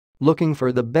Looking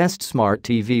for the best smart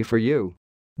TV for you?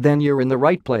 Then you're in the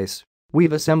right place.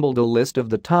 We've assembled a list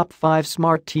of the top 5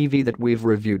 smart TV that we've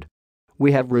reviewed.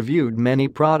 We have reviewed many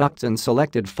products and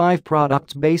selected 5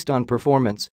 products based on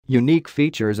performance, unique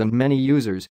features and many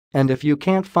users. And if you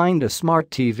can't find a smart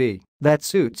TV that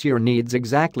suits your needs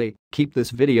exactly, keep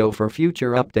this video for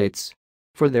future updates.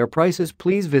 For their prices,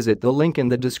 please visit the link in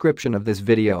the description of this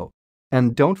video.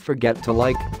 And don't forget to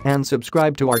like and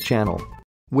subscribe to our channel.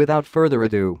 Without further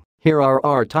ado, here are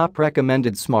our top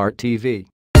recommended smart TV.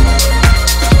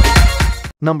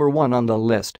 Number 1 on the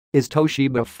list is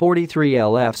Toshiba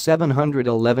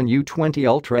 43LF711U20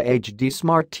 Ultra HD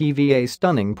Smart TV, a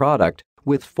stunning product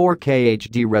with 4K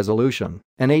HD resolution,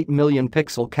 an 8 million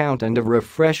pixel count and a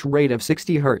refresh rate of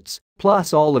 60 Hz,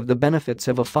 plus all of the benefits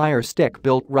of a Fire Stick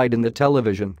built right in the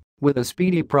television, with a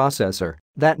speedy processor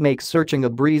that makes searching a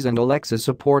breeze and Alexa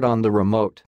support on the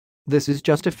remote. This is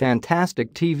just a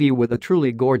fantastic TV with a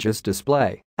truly gorgeous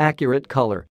display, accurate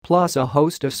color, plus a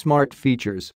host of smart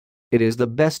features. It is the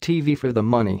best TV for the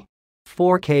money.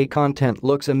 4K content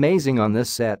looks amazing on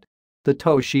this set. The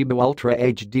Toshiba Ultra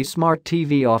HD Smart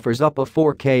TV offers up a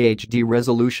 4K HD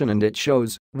resolution, and it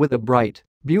shows with a bright,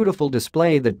 beautiful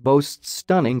display that boasts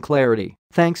stunning clarity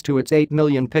thanks to its 8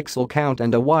 million pixel count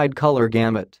and a wide color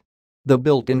gamut. The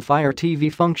built-in Fire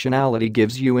TV functionality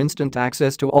gives you instant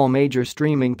access to all major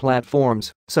streaming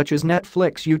platforms such as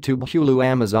Netflix, YouTube, Hulu,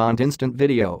 Amazon Instant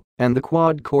Video, and the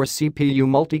quad-core CPU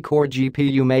multi-core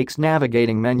GPU makes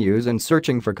navigating menus and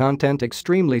searching for content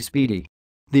extremely speedy.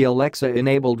 The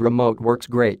Alexa-enabled remote works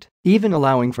great, even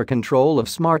allowing for control of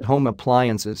smart home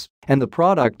appliances, and the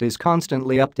product is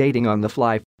constantly updating on the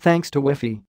fly thanks to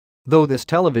Wi-Fi. Though this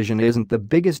television isn't the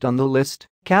biggest on the list,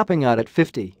 capping out at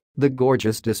 50, the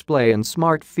gorgeous display and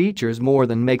smart features more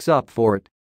than makes up for it.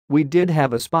 We did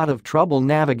have a spot of trouble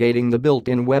navigating the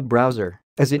built-in web browser,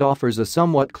 as it offers a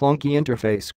somewhat clunky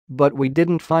interface, but we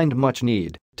didn't find much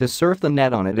need to surf the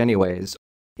net on it anyways.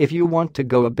 If you want to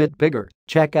go a bit bigger,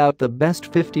 check out the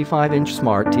best 55-inch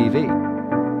smart TV.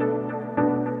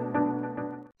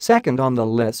 Second on the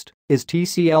list is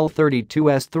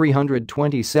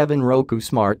TCL32S327 Roku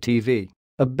Smart TV.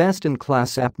 A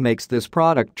best-in-class app makes this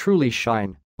product truly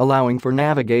shine, allowing for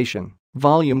navigation,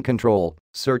 volume control,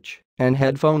 search, and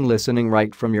headphone listening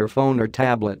right from your phone or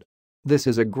tablet. This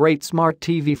is a great smart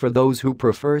TV for those who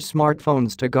prefer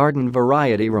smartphones to garden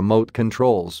variety remote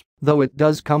controls, though it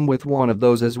does come with one of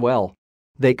those as well.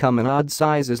 They come in odd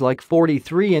sizes like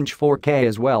 43-inch 4K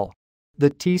as well.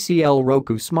 The TCL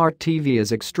Roku Smart TV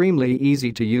is extremely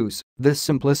easy to use, this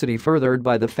simplicity furthered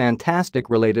by the fantastic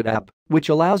related app, which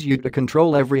allows you to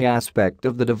control every aspect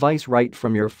of the device right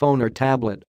from your phone or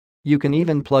tablet. You can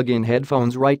even plug in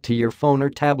headphones right to your phone or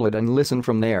tablet and listen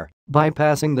from there,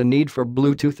 bypassing the need for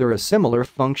Bluetooth or a similar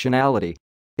functionality.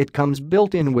 It comes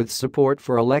built-in with support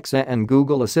for Alexa and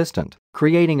Google Assistant,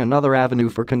 creating another avenue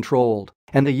for controlled,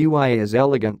 and the UI is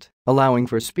elegant, allowing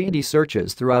for speedy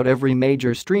searches throughout every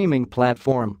major streaming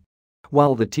platform.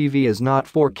 While the TV is not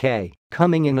 4K,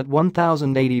 coming in at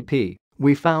 1080p,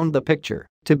 we found the picture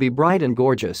to be bright and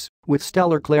gorgeous, with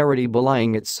stellar clarity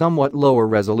belying its somewhat lower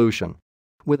resolution.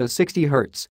 With a 60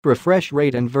 Hz refresh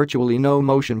rate and virtually no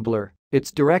motion blur,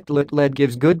 its direct lit LED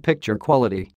gives good picture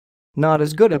quality. Not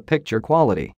as good a picture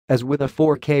quality as with a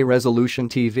 4K resolution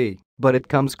TV, but it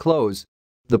comes close.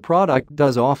 The product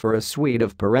does offer a suite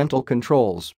of parental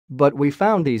controls, but we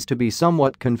found these to be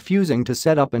somewhat confusing to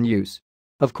set up and use.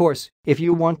 Of course, if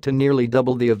you want to nearly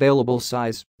double the available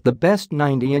size, the best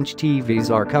 90-inch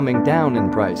TVs are coming down in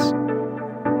price.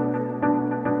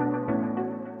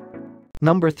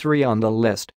 Number 3 on the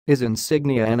list is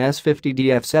Insignia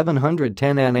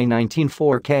NS50DF710NA19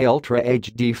 4K Ultra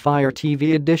HD Fire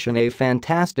TV Edition, a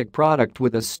fantastic product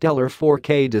with a stellar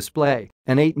 4K display,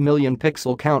 an 8 million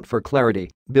pixel count for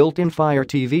clarity, built-in Fire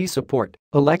TV support,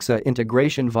 Alexa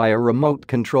integration via remote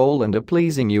control and a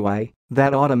pleasing UI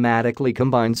that automatically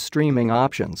combines streaming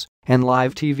options and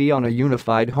live TV on a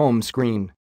unified home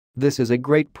screen. This is a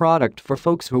great product for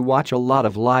folks who watch a lot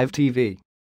of live TV.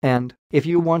 And if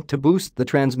you want to boost the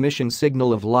transmission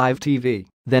signal of live TV,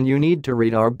 then you need to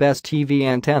read our best TV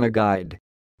antenna guide.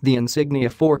 The Insignia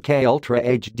 4K Ultra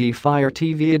HD Fire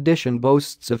TV Edition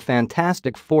boasts a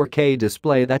fantastic 4K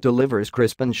display that delivers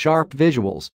crisp and sharp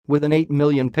visuals with an 8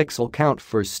 million pixel count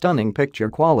for stunning picture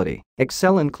quality,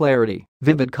 excellent clarity,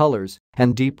 vivid colors,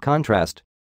 and deep contrast.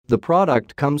 The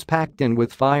product comes packed in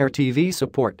with Fire TV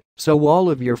support, so all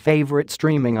of your favorite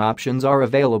streaming options are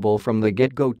available from the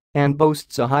get-go, and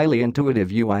boasts a highly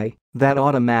intuitive UI that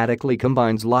automatically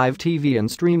combines live TV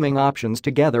and streaming options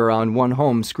together on one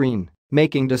home screen,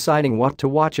 making deciding what to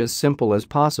watch as simple as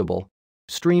possible.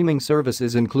 Streaming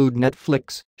services include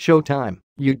Netflix, Showtime,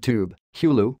 YouTube,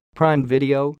 Hulu, Prime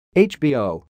Video,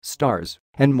 HBO, Stars,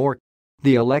 and more.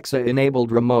 The Alexa-enabled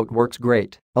remote works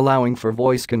great, allowing for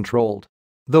voice-controlled.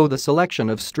 Though the selection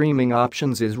of streaming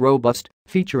options is robust,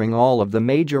 featuring all of the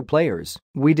major players,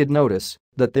 we did notice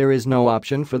that there is no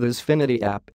option for the Insignia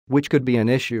app, which could be an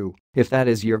issue if that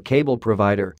is your cable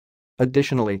provider.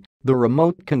 Additionally, the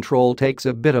remote control takes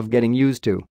a bit of getting used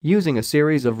to, using a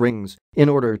series of rings in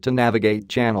order to navigate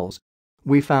channels.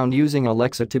 We found using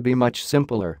Alexa to be much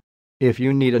simpler. If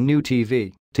you need a new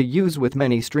TV to use with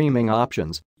many streaming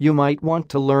options, you might want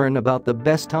to learn about the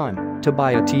best time to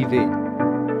buy a TV.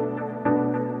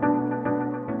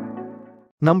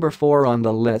 Number 4 on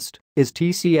the list is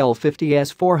TCL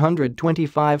 50S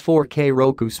 425 4K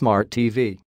Roku Smart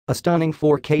TV. A stunning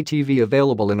 4K TV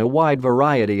available in a wide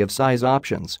variety of size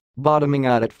options, bottoming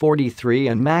out at 43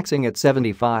 and maxing at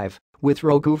 75, with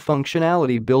Roku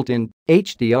functionality built in,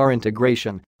 HDR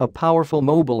integration, a powerful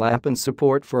mobile app and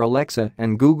support for Alexa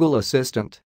and Google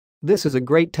Assistant. This is a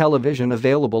great television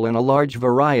available in a large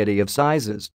variety of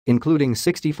sizes, including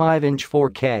 65-inch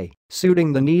 4K,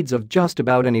 suiting the needs of just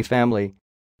about any family.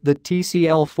 The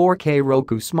TCL 4K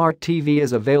Roku Smart TV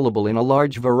is available in a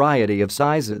large variety of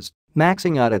sizes,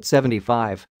 maxing out at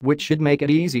 75, which should make it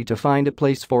easy to find a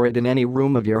place for it in any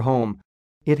room of your home.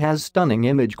 It has stunning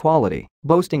image quality,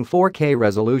 boasting 4K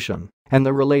resolution, and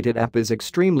the related app is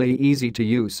extremely easy to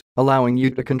use, allowing you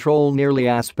to control nearly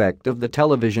aspect of the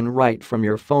television right from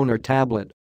your phone or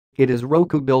tablet. It is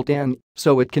Roku built-in,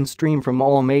 so it can stream from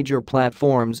all major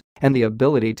platforms and the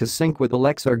ability to sync with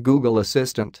Alexa or Google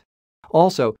Assistant.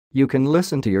 Also, you can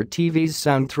listen to your TV's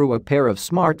sound through a pair of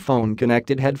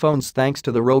smartphone-connected headphones thanks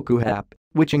to the Roku app,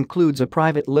 which includes a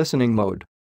private listening mode.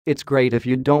 It's great if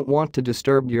you don't want to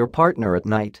disturb your partner at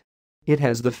night. It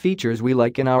has the features we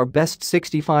like in our best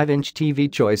 65-inch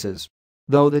TV choices.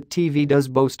 Though the TV does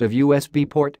boast a USB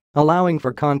port, allowing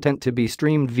for content to be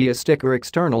streamed via stick or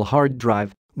external hard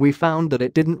drive, we found that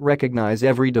it didn't recognize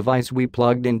every device we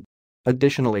plugged in.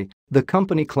 Additionally, the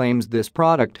company claims this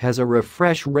product has a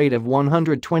refresh rate of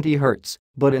 120 Hz,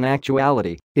 but in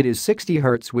actuality, it is 60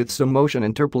 Hz with some motion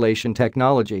interpolation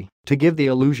technology to give the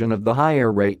illusion of the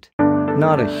higher rate.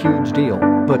 Not a huge deal,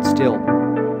 but still.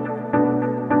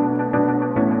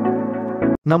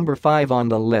 Number 5 on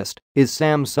the list is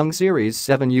Samsung Series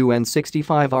 7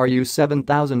 UN65RU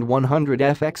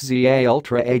 7100FXZA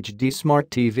Ultra HD Smart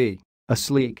TV, a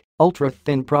sleek,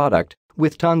 ultra-thin product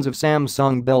with tons of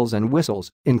Samsung bells and whistles,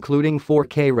 including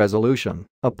 4K resolution,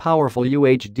 a powerful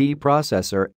UHD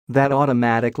processor that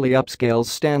automatically upscales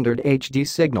standard HD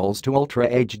signals to Ultra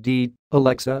HD,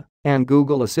 Alexa, and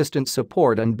Google Assistant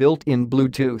support and built-in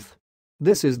Bluetooth.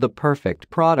 This is the perfect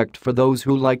product for those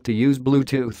who like to use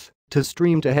Bluetooth to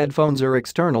stream to headphones or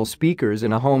external speakers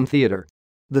in a home theater.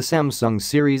 The Samsung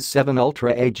Series 7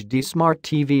 Ultra HD Smart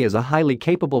TV is a highly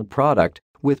capable product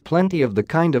with plenty of the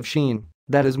kind of sheen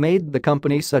that has made the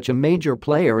company such a major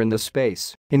player in the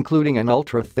space, including an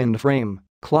ultra-thin frame,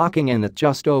 clocking in at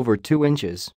just over 2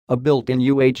 inches, a built-in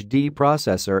UHD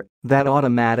processor that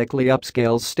automatically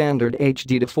upscales standard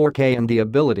HD to 4K and the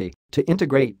ability to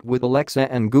integrate with Alexa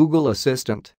and Google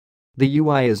Assistant. The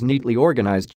UI is neatly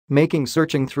organized, making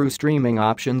searching through streaming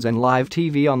options and live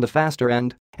TV on the faster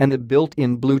end, and the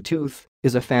built-in Bluetooth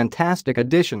is a fantastic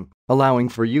addition, allowing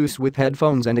for use with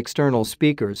headphones and external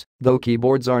speakers, though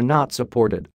keyboards are not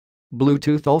supported.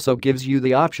 Bluetooth also gives you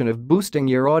the option of boosting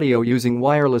your audio using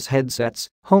wireless headsets,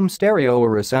 home stereo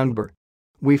or a soundbar.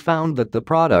 We found that the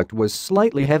product was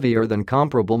slightly heavier than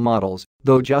comparable models,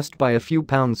 though just by a few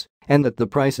pounds, and that the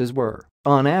prices were,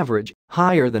 on average,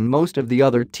 higher than most of the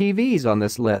other TVs on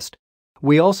this list.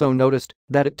 We also noticed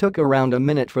that it took around a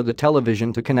minute for the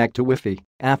television to connect to Wi-Fi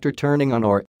after turning on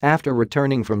or after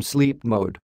returning from sleep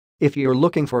mode. If you're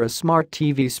looking for a smart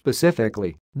TV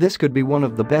specifically, this could be one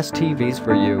of the best TVs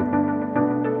for you.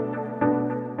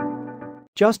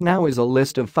 Just now is a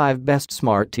list of 5 best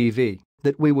smart TV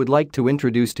that we would like to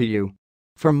introduce to you.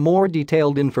 For more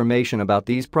detailed information about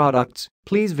these products,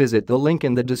 please visit the link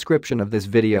in the description of this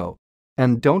video.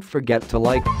 And don't forget to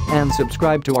like and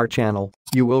subscribe to our channel.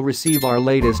 You will receive our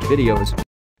latest videos.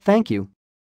 Thank you.